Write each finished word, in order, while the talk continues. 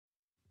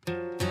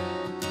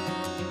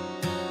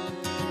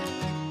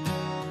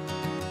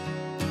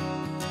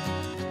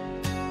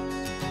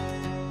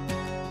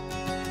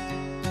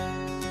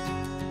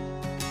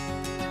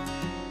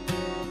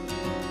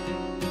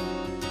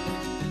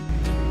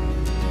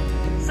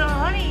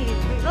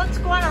let's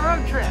go on a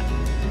road trip.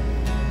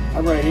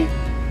 I'm ready.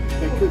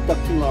 Been cooped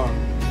up too long.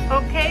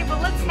 Okay,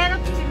 well let's head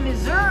up to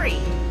Missouri.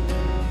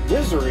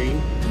 Misery?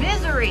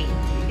 Missouri.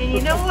 And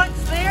you know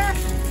what's there?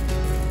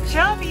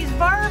 Chubby's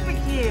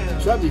Barbecue.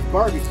 Chubby's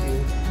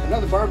Barbecue.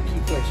 Another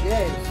barbecue place,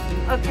 yay.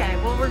 Okay,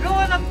 well we're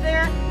going up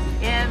there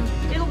and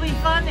it'll be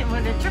fun and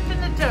we're gonna trip in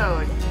the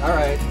toad. All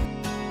right.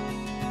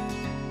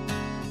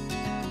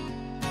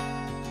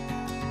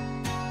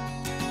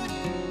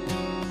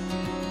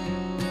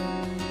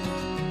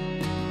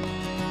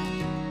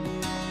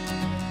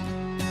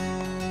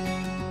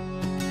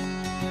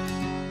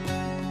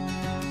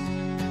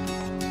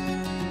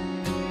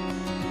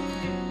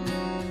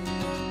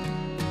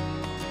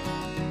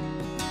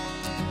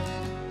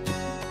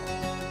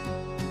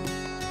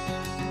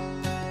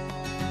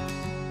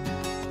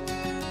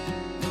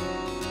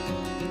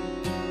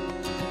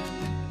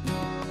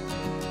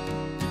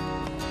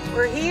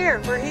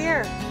 We're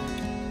here.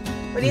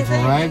 What do you We've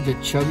think? arrived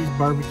at Chubby's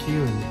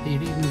Barbecue in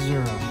Haiti,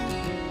 Missouri.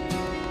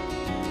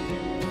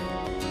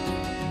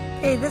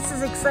 Hey, this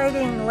is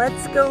exciting.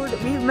 Let's go.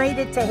 We've made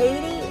it to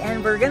Haiti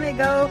and we're gonna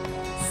go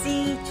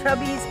see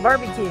Chubby's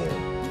Barbecue.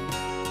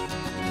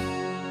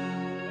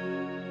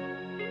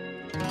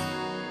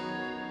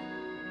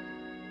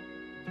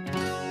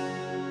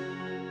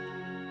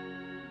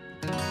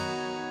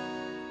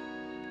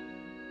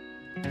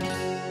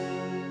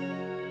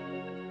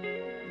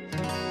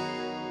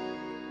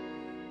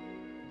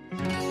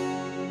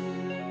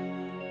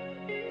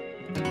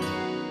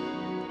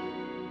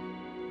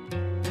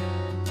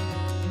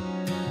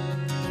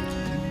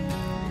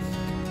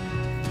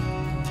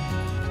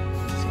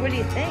 What do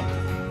you think?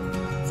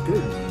 It's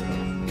good.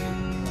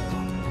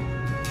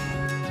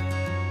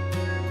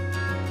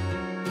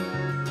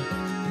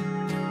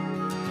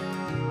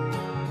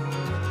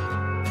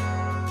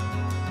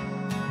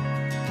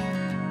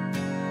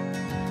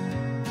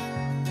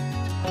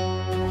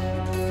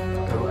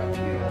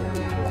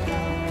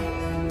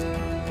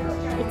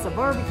 It's a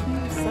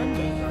barbecue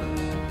Sunday.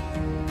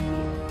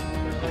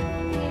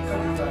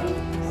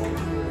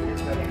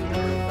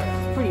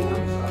 Pretty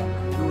much.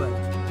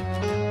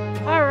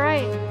 All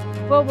right.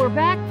 Well, we're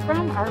back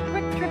from our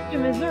quick trip to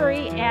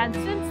Missouri, and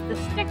since the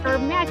sticker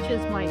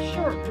matches my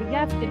shirt, we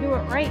have to do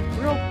it right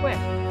real quick.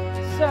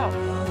 So,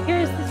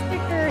 here's the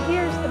sticker,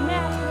 here's the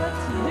map,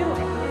 let's do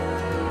it.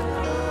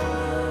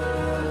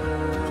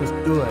 Just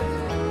do it.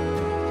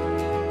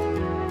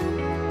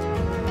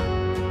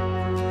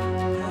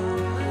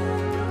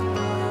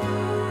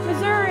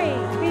 Missouri,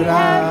 we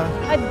Ta-da!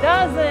 have a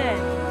dozen.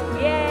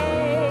 Yay!